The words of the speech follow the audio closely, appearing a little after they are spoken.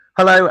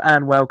Hello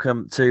and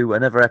welcome to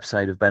another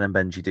episode of Ben and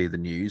Benji Do the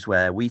News,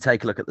 where we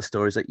take a look at the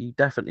stories that you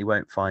definitely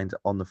won't find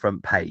on the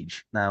front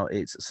page. Now,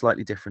 it's a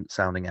slightly different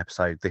sounding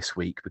episode this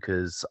week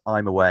because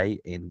I'm away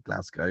in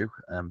Glasgow.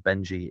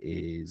 Benji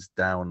is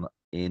down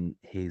in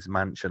his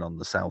mansion on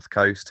the south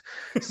coast,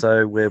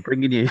 so we're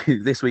bringing you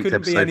this week's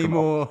couldn't be episode any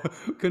more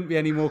couldn't be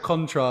any more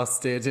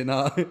contrasted in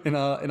our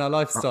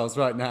lifestyles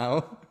right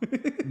now.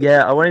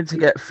 Yeah, I wanted to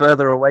get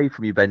further away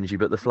from you, Benji,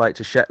 but the flight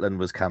to Shetland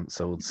was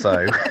cancelled,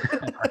 so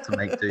I had to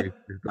make do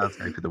with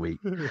Glasgow for the week.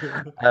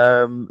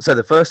 So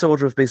the first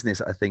order of business,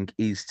 I think,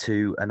 is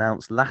to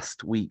announce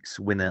last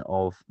week's winner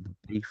of the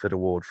Beeford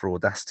Award for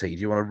Audacity.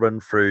 Do you want to run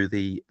through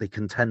the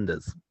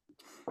contenders?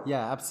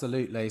 Yeah,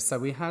 absolutely. So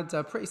we had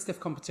a pretty stiff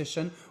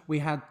competition. We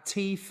had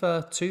T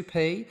for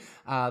 2P,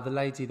 the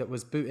lady that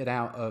was booted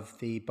out of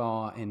the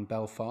bar in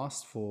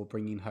Belfast for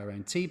bringing her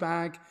own tea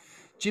bag.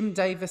 Jim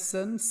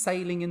Davison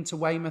sailing into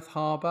Weymouth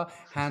Harbour,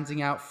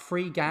 handing out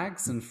free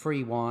gags and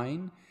free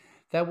wine.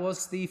 There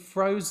was the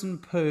frozen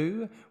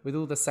poo with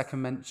all the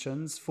second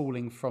mentions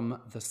falling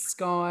from the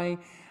sky.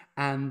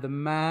 And the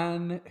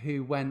man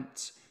who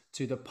went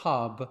to the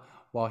pub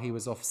while he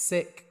was off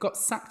sick got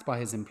sacked by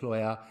his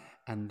employer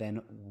and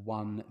then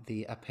won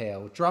the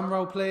appeal. Drum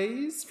roll,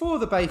 please, for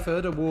the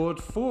Beeford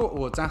Award for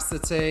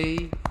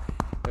Audacity.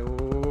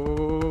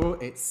 Oh,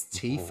 it's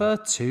T for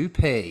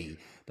 2P,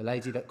 the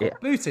lady that got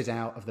booted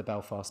out of the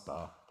Belfast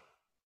bar.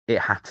 It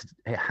had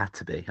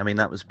to be. I mean,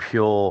 that was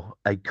pure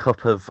a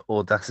cup of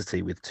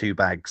Audacity with 2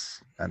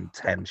 bags and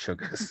 10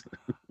 sugars.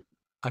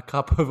 A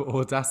cup of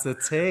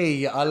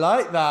Audacity. I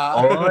like that.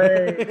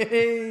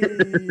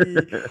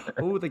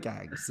 All the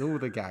gags, all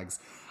the gags.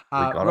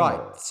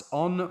 Right,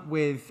 on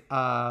with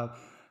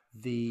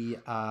the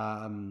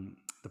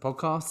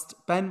podcast.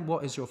 Ben,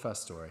 what is your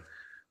first story?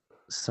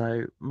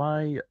 So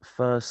my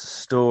first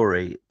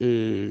story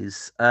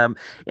is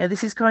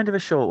this is kind of a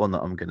short one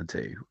that I'm going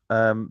to do,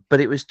 but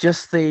it was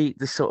just the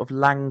sort of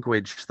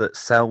language that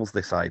sells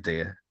this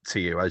idea to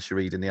you as you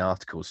read in the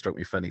article struck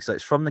me funny. So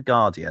it's from The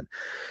Guardian.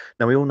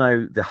 Now, we all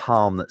know the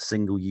harm that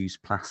single-use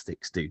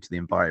plastics do to the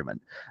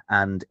environment,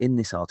 and in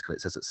this article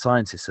it says that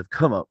scientists have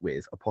come up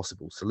with a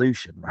possible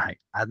solution, right?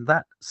 And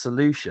that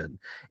solution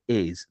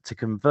is to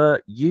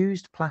convert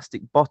used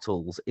plastic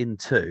bottles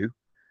into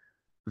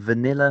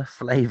vanilla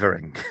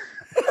flavoring.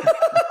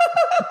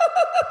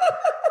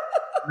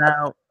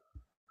 Now,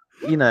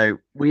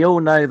 we all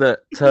know that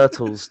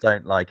turtles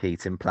don't like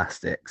eating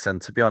plastics,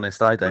 and to be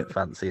honest, I don't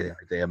fancy the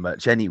idea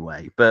much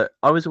anyway, but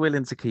I was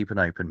willing to keep an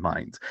open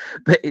mind.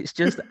 But it's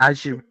just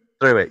as you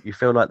through it, you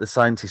feel like the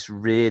scientists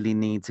really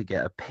need to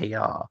get a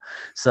PR.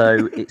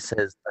 So it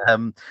says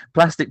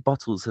plastic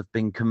bottles have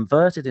been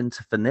converted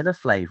into vanilla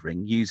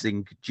flavoring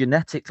using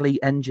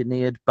genetically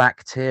engineered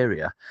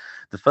bacteria.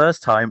 The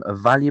first time a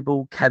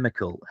valuable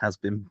chemical has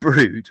been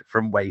brewed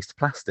from waste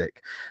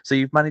plastic. So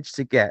you've managed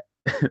to get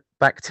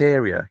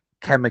bacteria,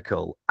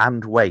 chemical,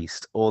 and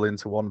waste all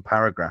into one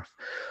paragraph.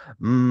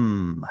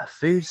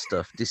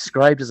 Foodstuff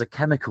described as a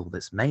chemical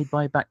that's made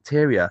by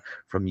bacteria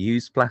from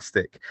used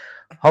plastic.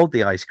 Hold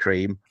the ice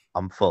cream,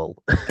 I'm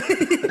full.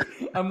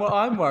 And what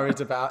I'm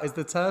worried about is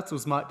the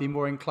turtles might be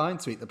more inclined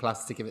to eat the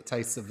plastic if it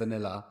tastes of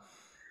vanilla.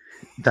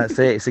 That's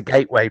it. It's a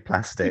gateway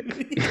plastic.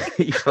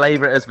 You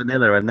flavour it as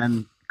vanilla and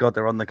then God,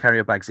 they're on the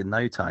carrier bags in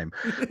no time.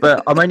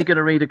 But I'm only going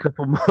to read a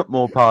couple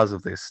more parts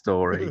of this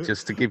story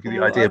just to give you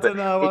the idea. I don't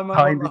know. It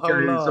kind of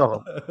goes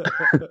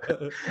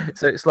on.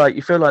 So it's like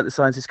you feel like the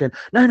scientists going,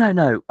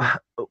 no.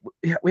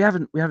 We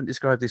haven't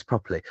described this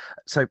properly.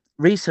 So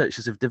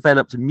researchers have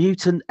developed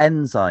mutant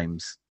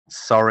enzymes.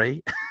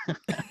 Sorry.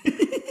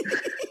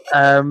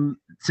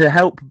 To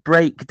help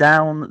break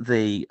down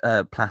the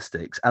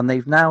plastics, and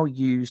they've now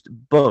used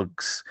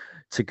bugs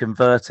to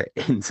convert it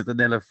into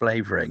vanilla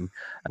flavoring.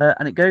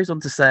 And it goes on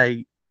to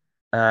say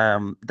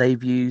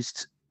they've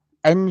used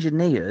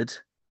engineered,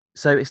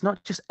 so it's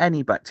not just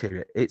any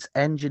bacteria, it's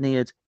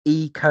engineered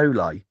E.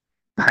 coli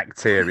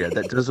bacteria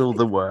that does all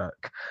the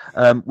work,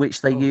 which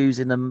they use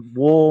in a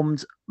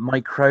warmed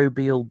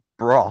microbial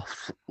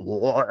broth.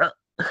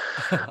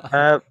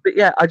 But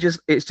yeah,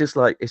 it's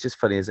just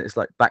funny, isn't it? It's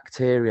like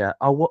bacteria.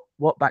 Oh,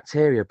 what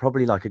bacteria?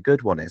 Probably like a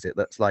good one, is it?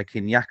 That's like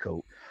in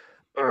Yakult.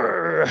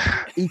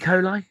 E.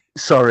 coli.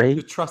 Sorry,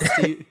 the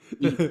trusty,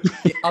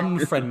 the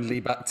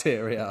unfriendly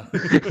bacteria.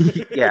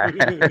 Yeah,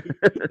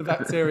 the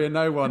bacteria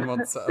no one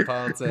wants at a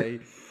party.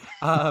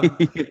 I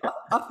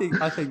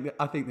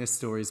think this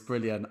story is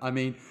brilliant. I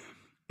mean,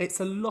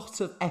 it's a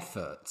lot of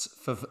effort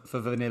for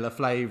vanilla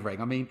flavoring.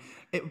 I mean,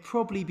 it would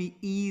probably be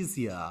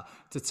easier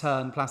to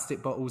turn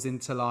plastic bottles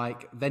into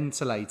like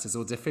ventilators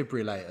or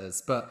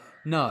defibrillators, but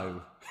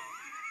no.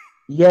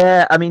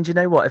 Yeah, I mean, do you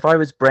know what? If I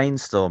was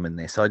brainstorming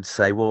this, I'd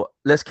say, well,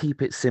 let's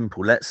keep it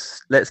simple.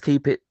 Let's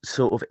keep it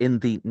sort of in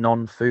the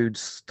non-food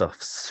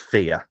stuff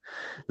sphere.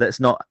 Let's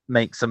not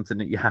make something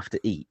that you have to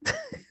eat.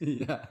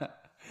 Yeah.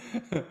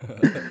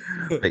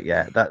 But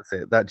yeah, that's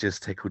it. That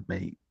just tickled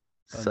me.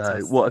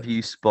 Fantastic. So, what have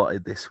you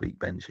spotted this week,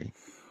 Benji?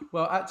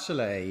 Well,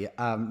 actually,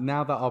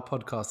 now that our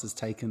podcast has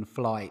taken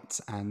flight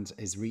and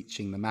is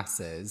reaching the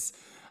masses,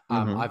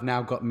 Mhm. I've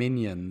now got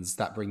minions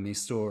that bring me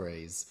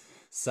stories. Oh,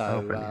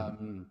 So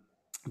brilliant.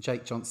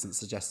 Jake Johnson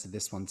suggested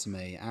this one to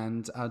me,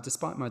 and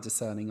despite my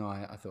discerning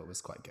eye, I thought it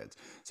was quite good.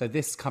 So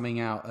this coming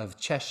out of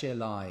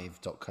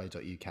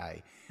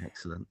CheshireLive.co.uk.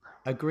 Excellent.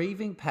 A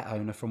grieving pet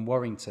owner from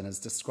Warrington has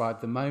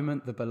described the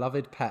moment the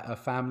beloved pet her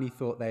family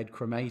thought they had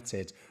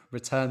cremated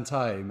returned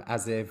home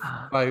as if,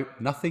 quote,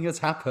 nothing has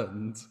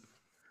happened.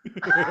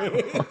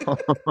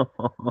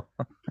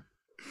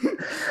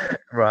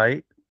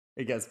 Right.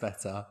 It gets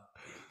better.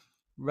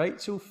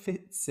 Rachel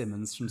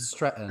Fitzsimmons from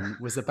Stretton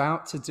was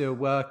about to do a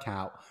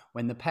workout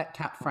when the pet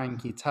cat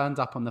Frankie turned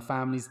up on the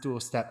family's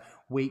doorstep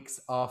weeks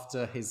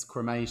after his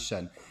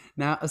cremation.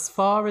 Now, as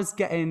far as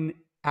getting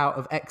out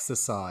of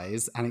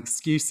exercise and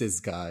excuses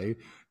go,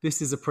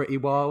 this is a pretty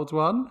wild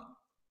one.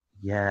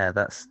 Yeah,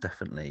 that's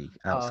definitely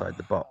Uh, outside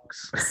the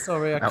box.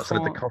 sorry,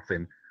 Outside the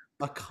coffin.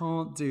 I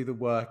can't do the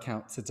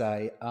workout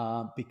today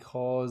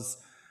because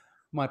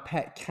my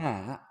pet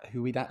cat,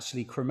 who we'd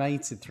actually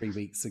cremated 3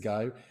 weeks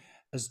ago,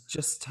 has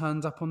just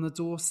turned up on the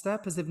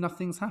doorstep as if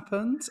nothing's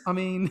happened. I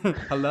mean,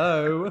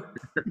 hello.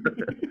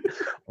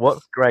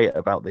 What's great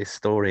about this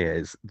story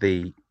is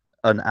the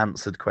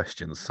unanswered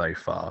questions so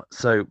far.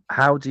 So,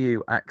 how do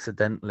you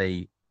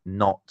accidentally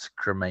not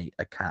cremate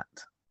a cat?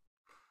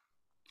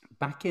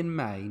 Back in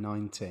May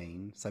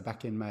 19, so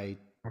back in May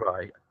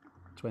Right.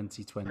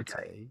 2020.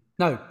 Okay.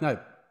 No,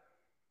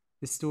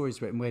 this story's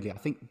written weirdly. I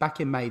think back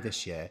in May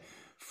this year,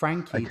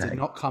 Frankie did Okay.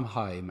 not come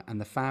home, and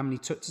the family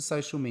took to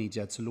social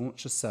media to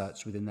launch a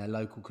search within their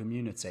local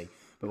community,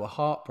 but were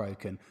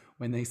heartbroken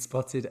when they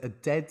spotted a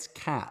dead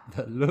cat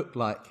that looked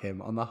like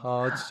him on the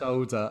hard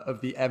shoulder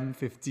of the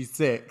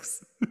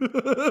M56.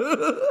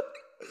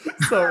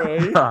 Sorry.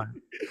 Right.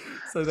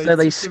 So So they took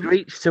him.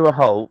 screeched to a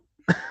halt.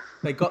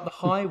 They got the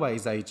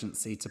highways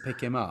agency to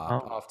pick him up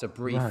Oh, after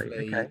right.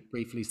 Okay.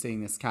 briefly seeing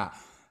this cat.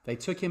 They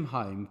took him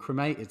home,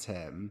 cremated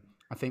him,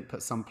 I think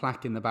put some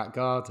plaque in the back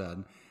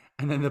garden,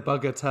 and then the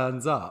bugger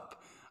turns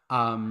up.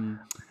 And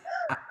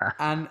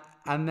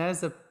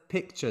there's a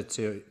picture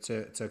to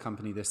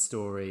accompany this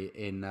story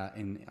in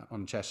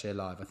on Cheshire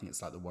Live. I think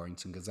it's like the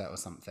Warrington Gazette or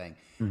something.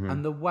 Mhm.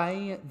 And the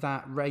way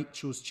that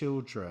Rachel's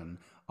children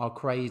are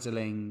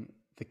cradling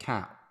the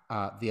cat,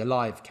 the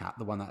alive cat,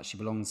 the one that actually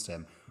belongs to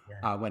him,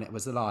 when it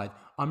was alive,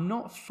 I'm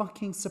not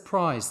fucking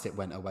surprised it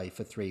went away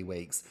for 3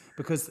 weeks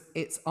because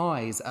its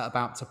eyes are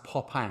about to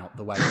pop out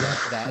the way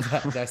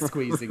they're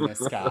squeezing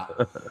this cat.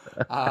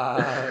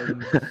 Are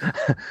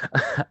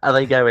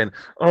they going,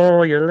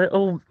 oh, you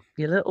little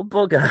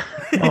bugger.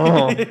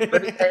 Oh,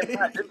 but he came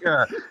back,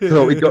 didn't you?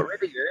 Thought we'd got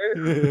rid of you.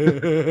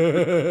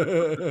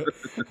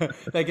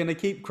 They're going to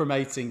keep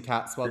cremating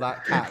cats while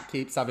that cat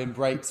keeps having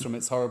breaks from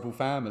its horrible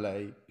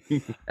family.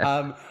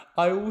 I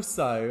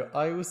also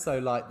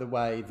like the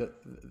way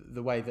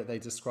that they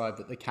described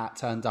that the cat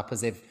turned up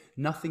as if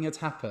nothing had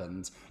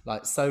happened,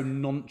 like so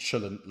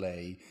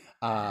nonchalantly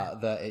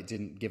that it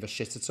didn't give a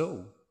shit at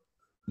all.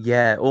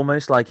 Yeah,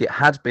 almost like it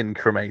had been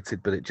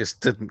cremated, but it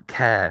just didn't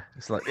care.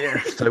 It's like,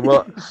 yeah, so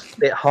what?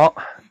 Bit hot.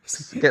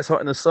 It gets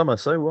hot in the summer,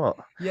 so what?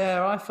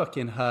 Yeah, I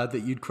fucking heard that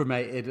you'd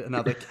cremated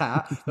another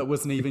cat that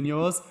wasn't even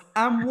yours.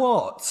 And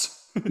what?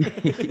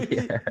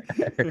 Yeah.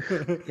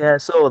 Yeah,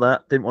 saw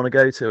that. Didn't want to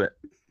go to it.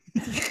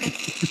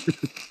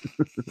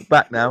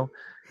 Back now.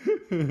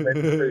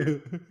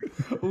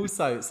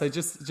 Also, so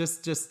just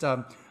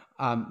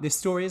this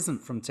story isn't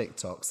from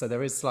TikTok, so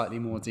there is slightly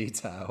more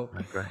detail.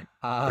 Oh, great.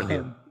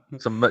 Brilliant. Um,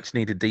 Some much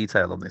needed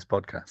detail on this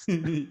podcast.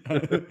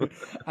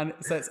 and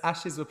so its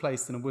ashes were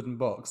placed in a wooden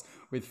box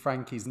with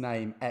Frankie's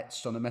name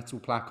etched on a metal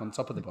plaque on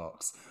top of the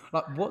box.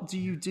 Like, what do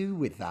you do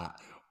with that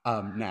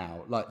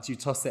now? Like, do you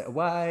toss it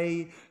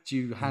away? Do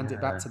you hand it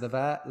back to the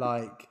vet?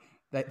 Like,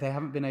 they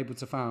haven't been able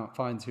to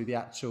find who the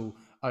actual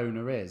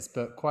owner is,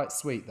 but quite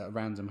sweet that a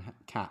random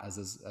cat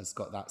has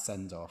got that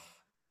send off.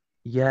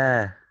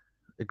 Yeah,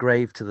 a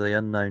grave to the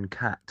unknown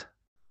cat.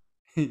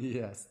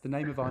 Yes, the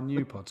name of our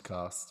new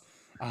podcast.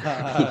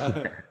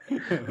 The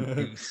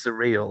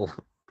surreal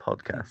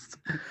podcast.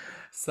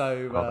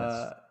 So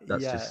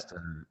that's yeah, just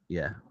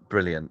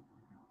brilliant.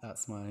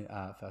 that's my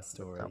first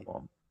story. That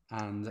one.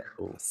 And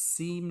Cool.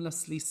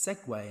 seamlessly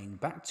segueing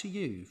back to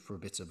you for a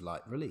bit of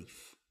light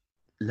relief.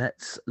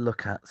 Let's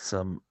look at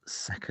some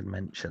second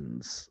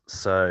mentions.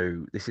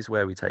 So this is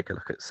where we take a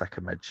look at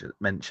second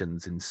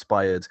mentions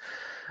inspired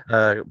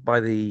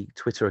by the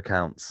Twitter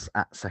accounts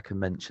at Second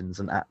Mentions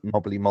and at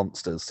Knobbly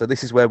Monsters. So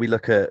this is where we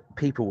look at,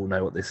 people will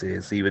know what this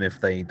is, even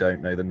if they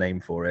don't know the name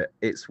for it.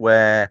 It's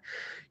where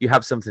you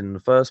have something in the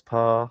first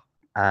par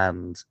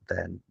and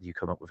then you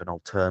come up with an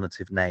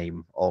alternative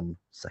name on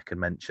second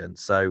mention.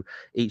 So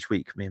each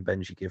week, me and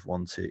Benji give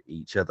one to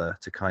each other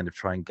to kind of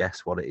try and guess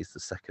what it is the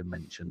second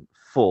mention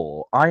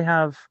for. I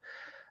have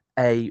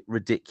a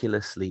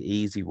ridiculously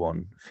easy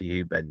one for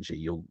you, Benji.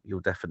 You'll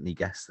definitely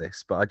guess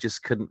this, but I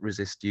just couldn't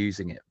resist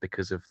using it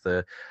because of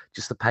the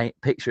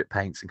picture it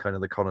paints and kind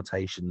of the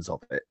connotations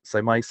of it.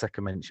 So my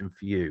second mention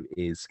for you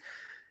is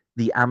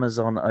the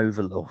Amazon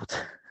Overlord.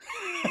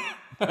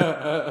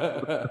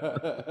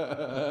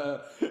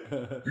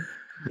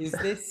 Is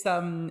this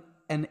an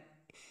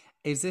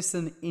Is this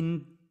an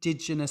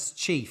indigenous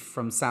chief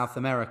from South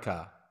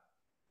America?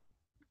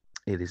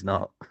 It is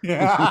not.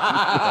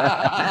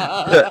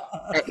 Yeah.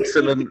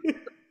 Excellent,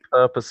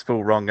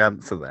 purposeful wrong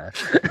answer there.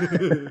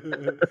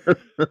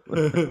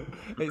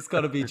 It's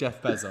got to be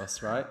Jeff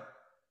Bezos, right?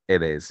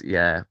 It is,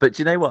 yeah. But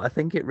do you know what? I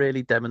think it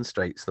really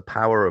demonstrates the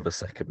power of a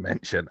second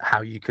mention,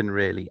 how you can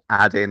really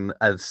add in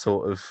a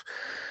sort of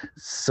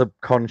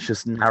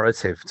subconscious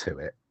narrative to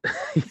it.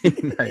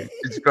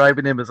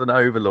 Describing him as an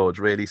overlord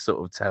really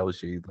sort of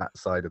tells you that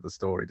side of the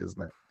story,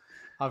 doesn't it?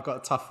 I've got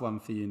a tough one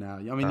for you now.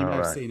 I mean, you may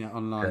have seen it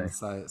online,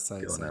 okay.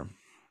 so.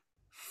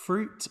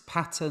 Fruit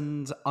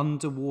patterned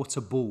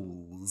underwater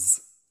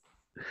balls.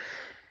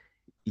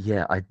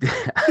 Yeah, I did,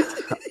 I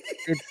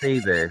did see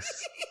this.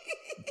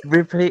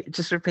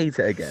 Just repeat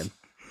it again.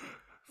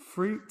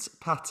 Fruit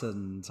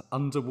patterned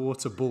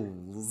underwater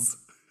balls.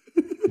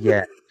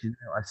 Yeah,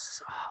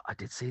 I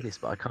did see this,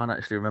 but I can't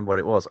actually remember what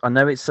it was. I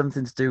know it's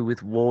something to do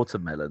with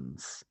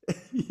watermelons.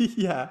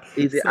 Yeah.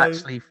 Is it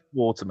actually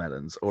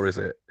watermelons, or is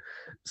it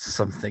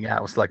something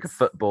else, like a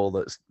football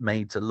that's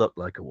made to look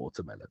like a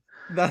watermelon?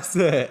 That's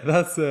it.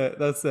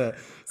 So,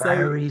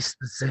 very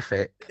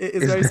specific. It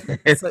is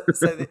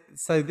very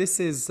so this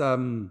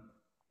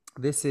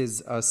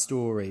is a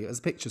story, it's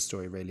a picture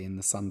story really in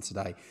The Sun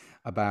today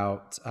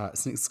about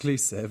it's an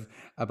exclusive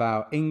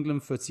about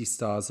England footy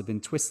stars have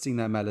been twisting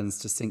their melons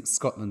to sink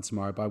Scotland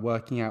tomorrow by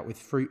working out with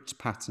fruit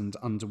patterned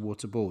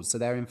underwater balls. So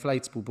they're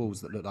inflatable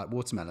balls that look like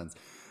watermelons.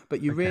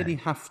 But you really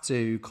have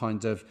to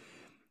kind of,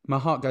 my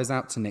heart goes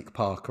out to Nick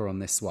Parker on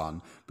this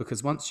one,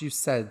 because once you've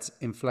said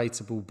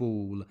inflatable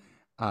ball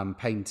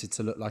painted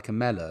to look like a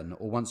melon,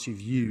 or once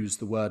you've used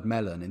the word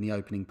melon in the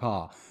opening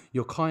part,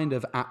 you're kind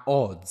of at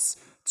odds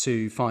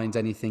to find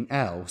anything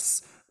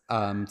else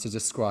to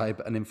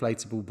describe an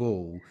inflatable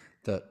ball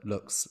that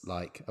looks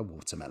like a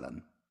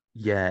watermelon.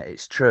 Yeah,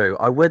 it's true.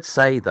 I would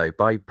say, though,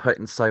 by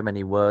putting so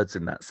many words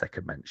in that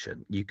second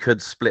mention, you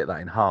could split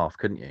that in half,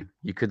 couldn't you?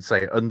 You could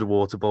say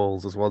underwater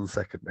balls as one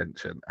second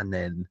mention, and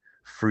then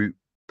fruit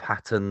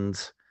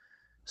patterned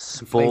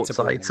sports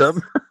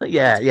item.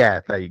 yeah,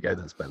 there you go.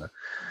 That's better.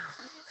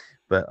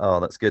 But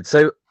that's good.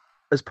 So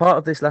as part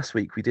of this last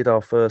week, we did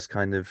our first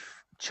kind of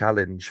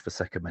challenge for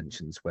second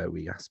mentions, where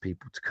we asked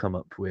people to come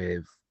up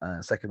with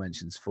second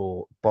mentions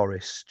for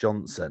Boris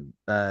Johnson.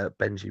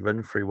 Benji,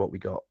 run through what we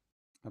got.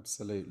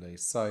 Absolutely.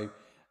 So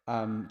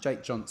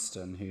Jake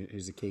Johnston,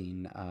 who's a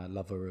keen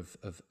lover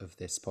of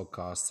this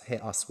podcast,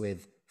 hit us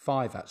with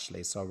 5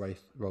 actually. So I'll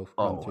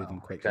run through them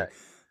quickly. Okay.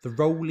 The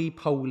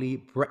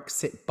roly-poly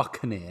Brexit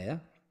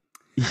buccaneer.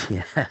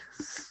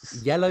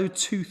 Yes.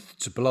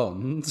 Yellow-toothed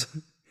blonde.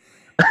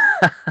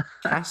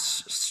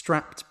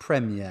 Cash-strapped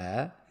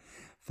premier.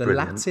 The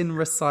Brilliant. Latin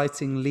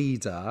reciting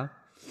leader.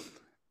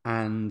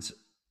 And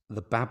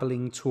the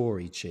babbling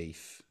Tory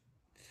chief.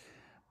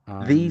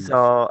 These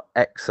are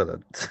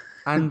excellent.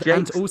 And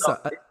also...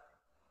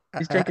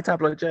 is Jake a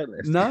tabloid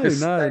journalist? No.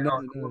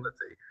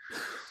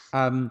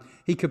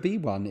 He could be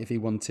one if he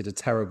wanted a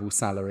terrible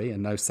salary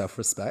and no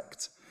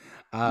self-respect.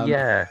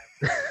 Yeah.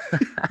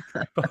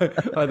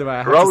 By the way,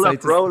 I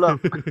have roll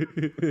up.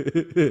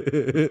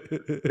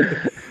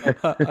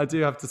 I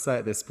do have to say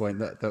at this point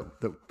that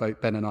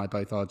both Ben and I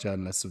both are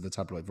journalists of the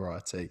tabloid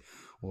variety,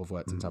 or have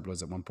worked in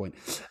tabloids at one point.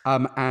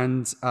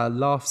 And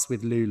Laughs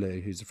with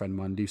Lulu, who's a friend of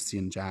mine,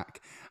 Lucian Jack,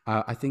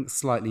 I think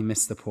slightly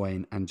missed the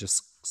point and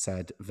just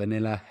said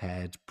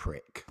vanilla-haired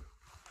prick.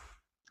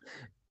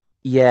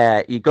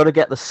 Yeah, you got to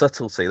get the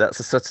subtlety. That's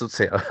the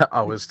subtlety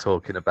I was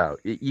talking about.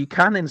 You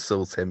can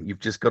insult him.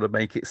 You've just got to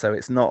make it so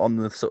it's not on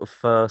the sort of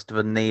first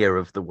veneer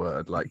of the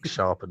word, like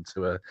sharpened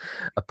to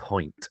a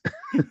point.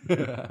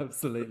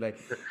 Absolutely.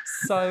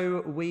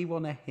 So we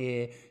want to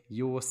hear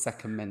your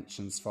second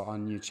mentions for our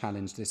new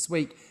challenge this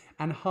week.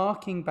 And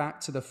harking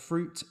back to the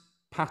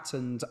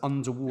fruit-patterned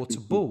underwater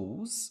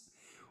balls,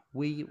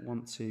 we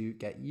want to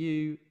get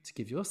you to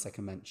give your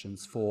second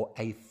mentions for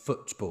a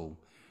football.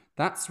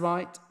 That's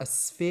right, a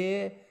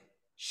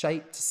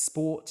sphere-shaped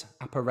sport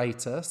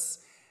apparatus,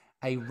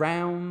 a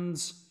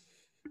round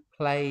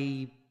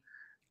play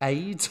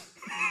aid.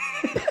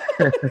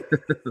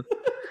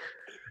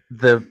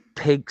 The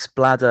pig's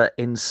bladder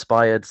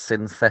inspired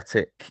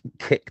synthetic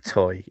kick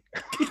toy.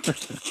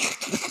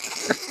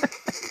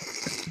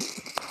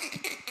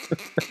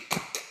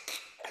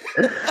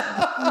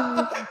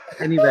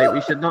 Anyway,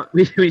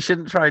 we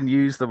shouldn't try and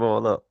use them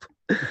all up.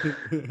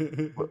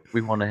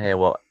 We want to hear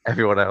what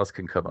everyone else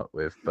can come up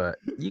with, but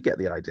you get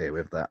the idea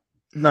with that.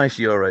 Nice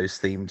Euros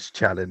themed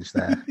challenge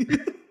there.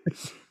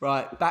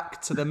 Right,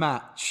 back to the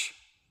match.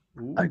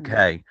 Ooh,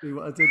 okay. See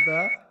what I did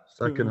there?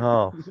 Second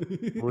half.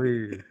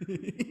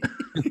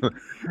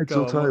 Heads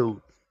or tails.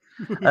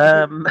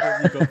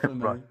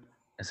 Right.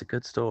 It's a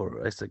good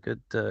story. It's a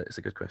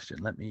good question.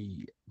 Let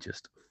me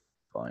just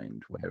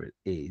find where it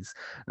is.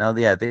 Now,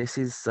 yeah, this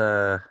is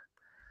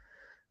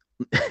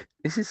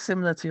this is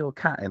similar to your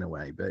cat in a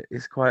way, but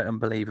it's quite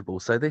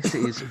unbelievable. So this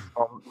is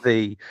from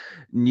the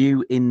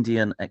New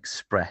Indian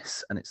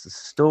Express, and it's the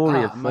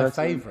story of my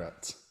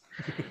favourite.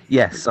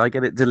 Yes, I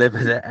get it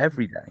delivered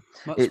every day.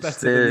 Much It's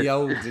better than the the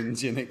old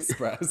Indian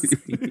Express.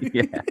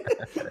 yeah.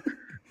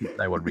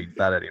 No one reads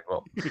that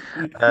anymore.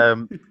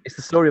 It's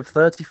the story of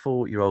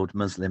 34-year-old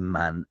Muslim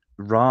man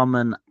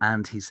Rahman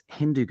and his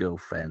Hindu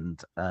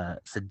girlfriend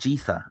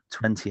Sajitha,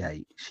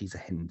 28. She's a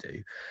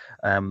Hindu,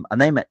 and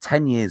they met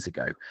 10 years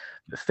ago.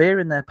 But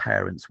fearing their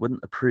parents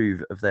wouldn't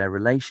approve of their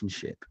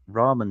relationship,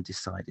 Rahman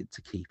decided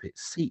to keep it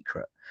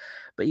secret.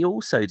 But he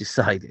also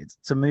decided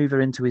to move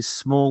her into his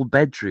small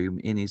bedroom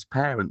in his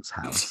parents'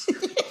 house,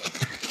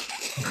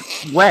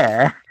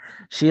 where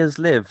she has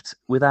lived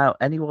without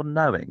anyone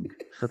knowing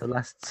for the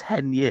last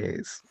 10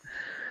 years.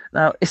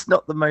 Now, it's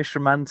not the most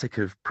romantic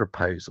of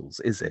proposals,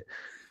 is it?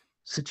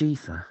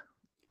 Sajitha,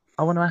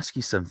 I want to ask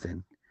you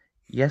something.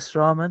 Yes,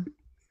 Rahman?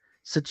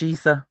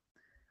 Sajitha,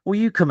 will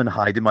you come and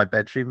hide in my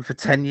bedroom for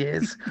 10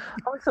 years?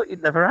 Oh, I thought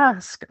you'd never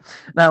ask.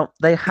 Now,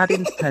 they had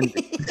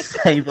intended to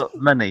save up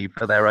money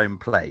for their own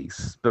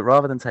place, but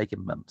rather than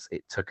taking months,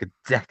 it took a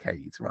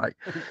decade, right?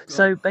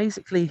 So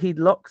basically, he'd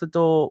lock the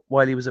door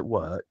while he was at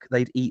work,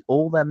 they'd eat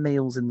all their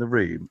meals in the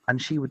room,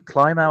 and she would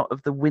climb out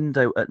of the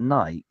window at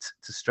night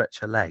to stretch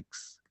her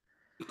legs.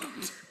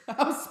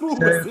 How small was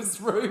So,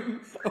 this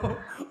room?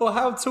 Or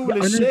how yeah, tall I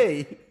is know.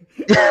 she?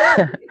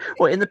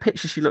 Well, in the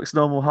picture, she looks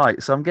normal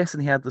height, so I'm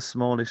guessing he had the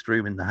smallest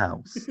room in the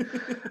house.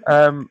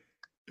 Um,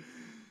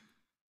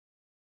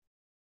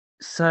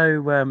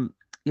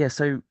 yeah,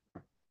 so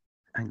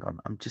hang on,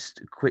 I'm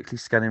just quickly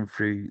scanning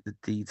through the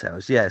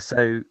details. Yeah,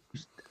 so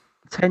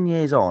 10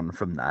 years on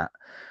from that,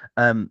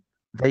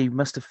 they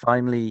must have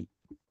finally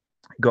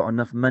got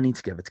enough money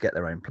together to get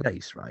their own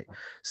place, right?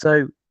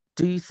 So,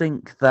 do you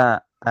think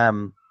that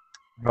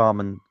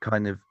Rahman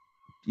kind of,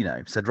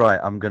 said, right,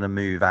 I'm going to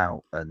move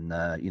out, and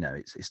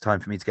it's time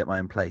for me to get my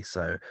own place,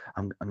 so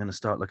I'm going to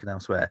start looking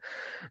elsewhere?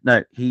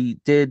 No, he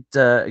did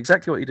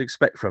exactly what you'd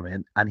expect from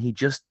him, and he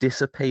just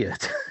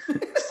disappeared.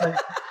 So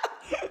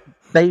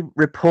they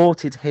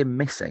reported him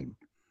missing,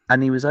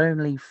 and he was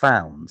only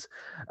found.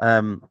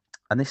 And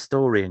this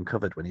story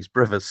uncovered when his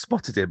brothers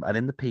spotted him. And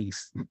in the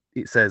piece,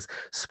 it says,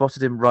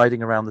 spotted him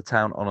riding around the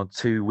town on a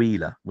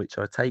two-wheeler, which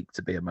I take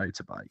to be a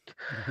motorbike.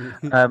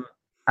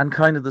 And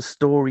kind of the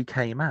story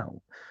came out.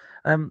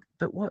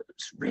 But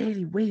what's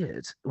really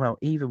weird, well,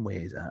 even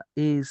weirder,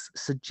 is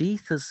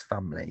Sajitha's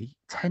family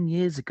 10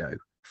 years ago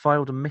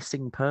filed a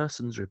missing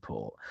persons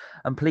report,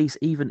 and police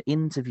even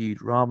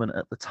interviewed Rahman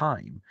at the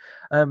time.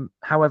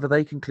 However,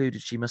 they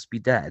concluded she must be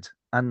dead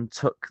and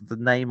took the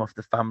name off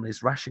the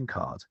family's ration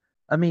card.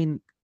 I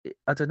mean,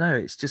 I don't know.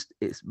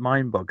 It's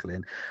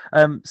mind-boggling.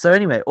 So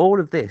anyway, all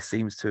of this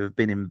seems to have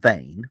been in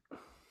vain.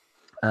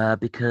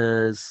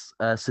 Because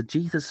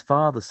Sajitha's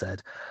father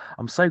said,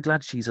 I'm so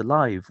glad she's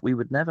alive. We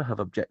would never have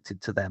objected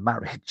to their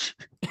marriage.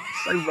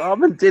 So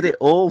Rahman did it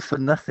all for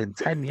nothing.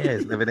 10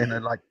 years living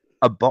in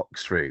a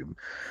box room.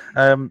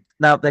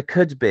 Now, there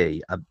could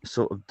be a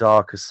sort of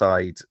darker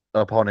side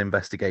upon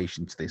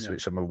investigation to this,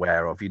 which I'm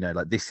aware of.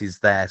 This is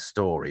their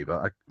story,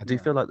 but I do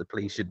feel like the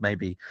police should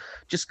maybe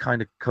just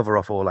kind of cover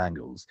off all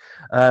angles.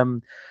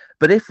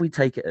 But if we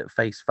take it at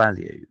face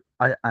value,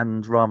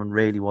 and Rahman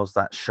really was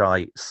that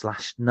shy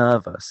 /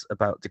 nervous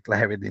about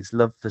declaring his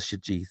love for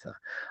Sajitha,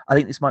 I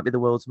think this might be the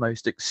world's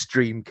most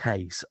extreme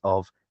case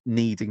of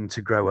needing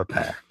to grow a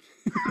pair.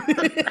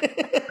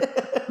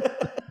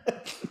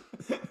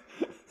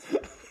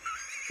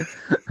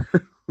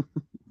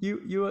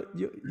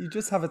 You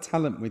just have a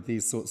talent with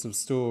these sorts of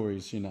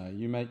stories.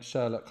 You make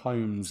Sherlock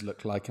Holmes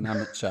look like an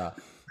amateur.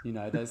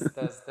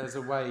 There's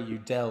a way you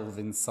delve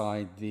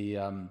inside the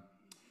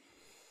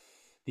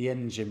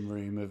engine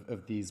room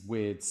of these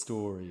weird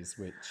stories,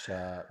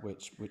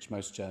 which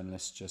most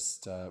journalists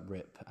just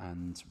rip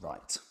and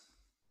write.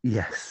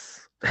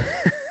 Yes.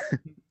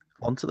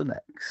 On to the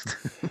next.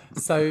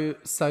 So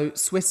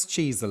Swiss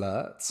cheese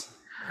alert.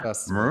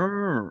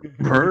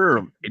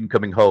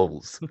 Incoming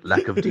holes.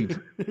 Lack of deep.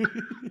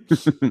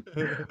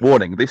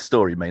 Warning: this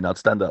story may not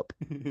stand up.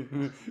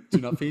 Do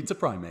not feed to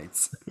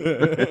primates.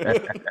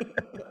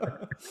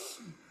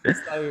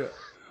 So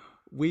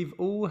we've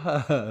all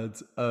heard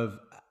of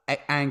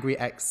angry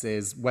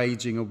exes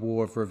waging a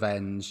war of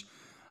revenge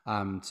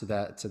to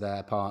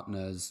their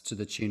partners to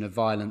the tune of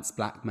violence,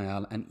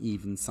 blackmail, and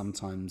even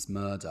sometimes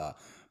murder.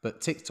 But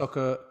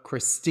TikToker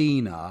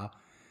Christina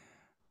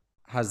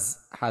has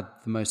had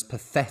the most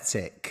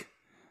pathetic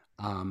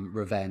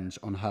revenge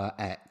on her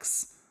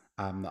ex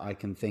that I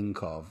can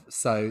think of.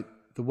 So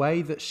the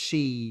way that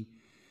she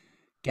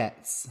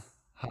gets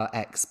her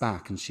ex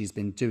back, and she's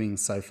been doing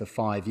so for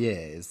 5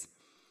 years,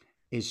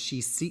 is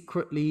she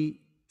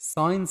secretly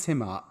signs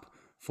him up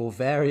for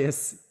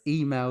various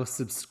email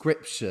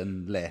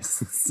subscription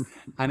lists.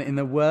 And in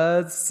the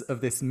words of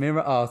this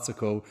Mirror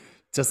article,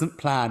 doesn't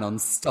plan on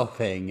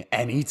stopping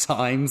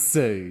anytime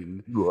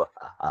soon.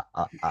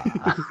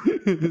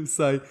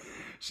 So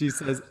she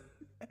says,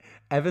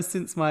 ever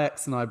since my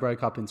ex and I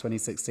broke up in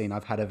 2016,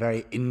 I've had a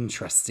very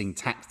interesting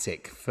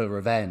tactic for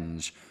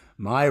revenge.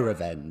 My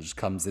revenge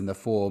comes in the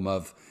form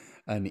of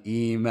an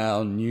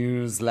email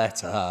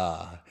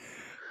newsletter.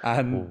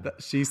 And Oh.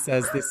 she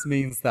says this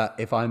means that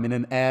if I'm in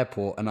an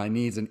airport and I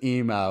need an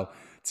email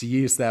to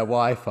use their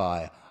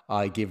Wi-Fi,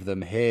 I give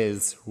them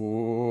his.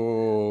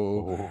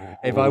 Ooh.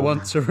 If I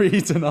want Oh. to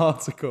read an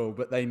article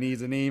but they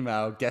need an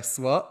email, guess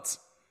what?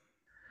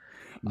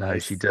 I No,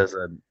 she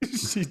doesn't.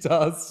 she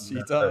does. She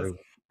does. No.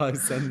 I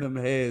send them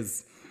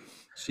his.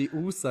 She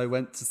also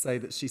went to say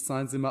that she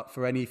signs him up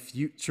for any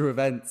future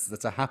events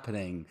that are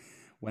happening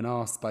when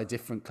asked by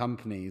different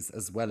companies,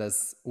 as well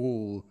as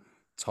all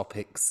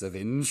topics of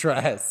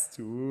interest.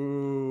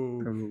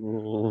 Ooh.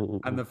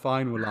 And Oh. the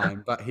final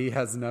line, but he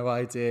has no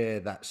idea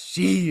that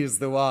she is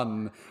the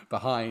one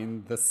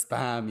behind the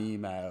spam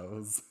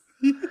emails.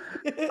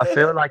 I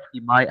feel like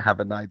he might have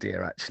an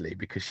idea actually,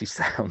 because she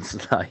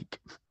sounds like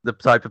the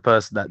type of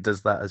person that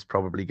does that has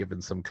probably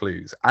given some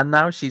clues. And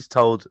now she's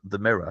told the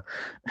mirror.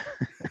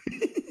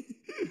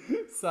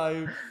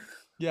 So,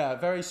 yeah,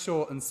 very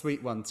short and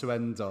sweet one to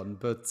end on.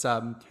 But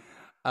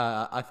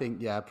I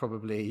think, yeah,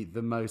 probably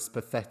the most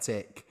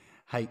pathetic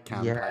hate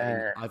campaign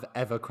Yeah. I've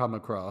ever come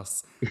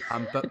across.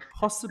 But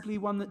possibly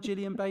one that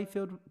Gillian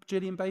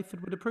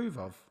Bayford would approve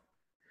of.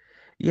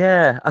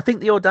 Yeah, I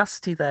think the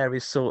audacity there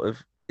is sort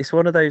of, it's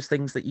one of those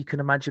things that you can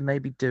imagine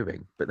maybe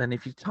doing, but then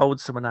if you told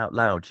someone out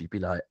loud, you'd be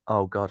like,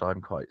 "Oh God,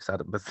 I'm quite sad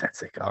and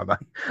pathetic, aren't I?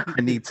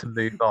 I need to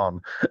move on."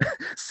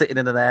 Sitting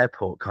in an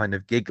airport, kind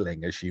of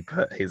giggling as you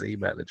put his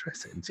email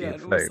address into Yeah, your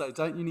and phone. also,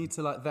 don't you need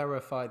to like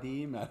verify the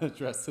email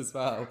address as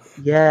well?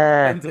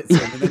 Yeah, Send it to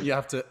him,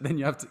 and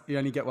you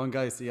only get one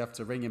go, so you have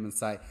to ring him and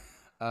say,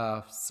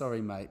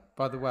 "Sorry, mate.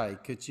 By the way,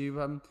 could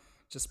you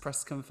just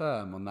press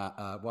confirm on that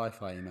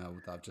Wi-Fi email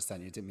that I've just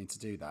sent you? Didn't mean to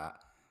do that."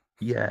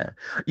 yeah.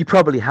 You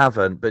probably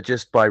haven't, but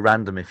just by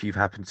random, if you've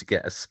happened to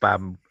get a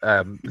spam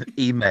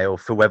email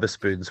for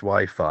Weatherspoon's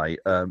Wi-Fi,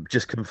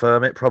 just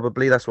confirm it.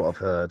 Probably that's what I've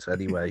heard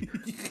anyway.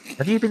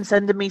 Have you been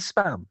sending me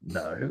spam?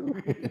 No.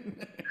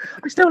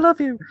 I still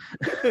love you.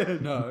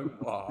 No.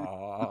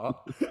 Aw.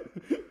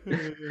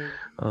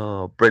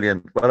 Oh,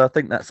 brilliant. Well, I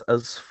think that's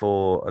us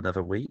for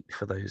another week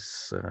for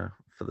those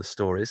for the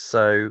stories.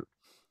 So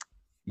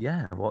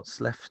yeah,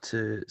 what's left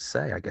to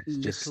say? I guess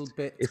Little just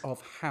bit if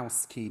of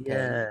housekeeping.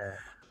 yeah,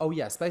 Oh,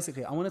 yes.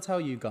 Basically, I want to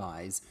tell you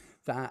guys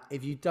that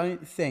if you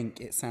don't think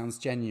it sounds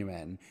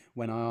genuine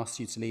when I ask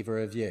you to leave a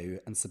review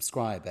and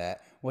subscribe it,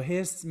 well,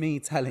 here's me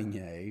telling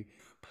you,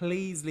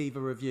 please leave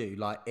a review.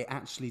 Like, it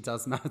actually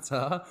does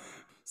matter.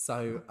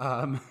 So,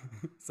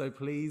 so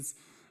please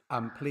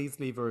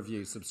leave a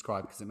review,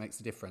 subscribe, because it makes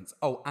a difference.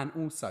 Oh, and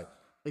also,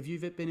 if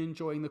you've been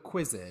enjoying the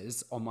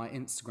quizzes on my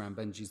Instagram,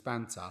 Benji's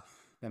Banter,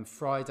 then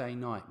Friday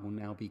night will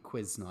now be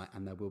quiz night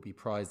and there will be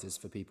prizes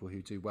for people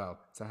who do well.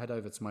 So head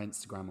over to my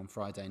Instagram on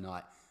Friday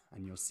night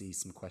and you'll see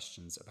some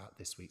questions about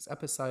this week's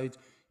episode.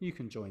 You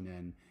can join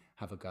in,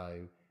 have a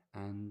go,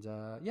 and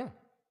yeah,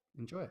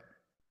 enjoy it.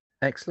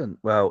 excellent.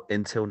 Well,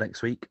 until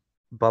next week.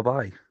 Bye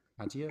bye.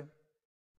 Adieu.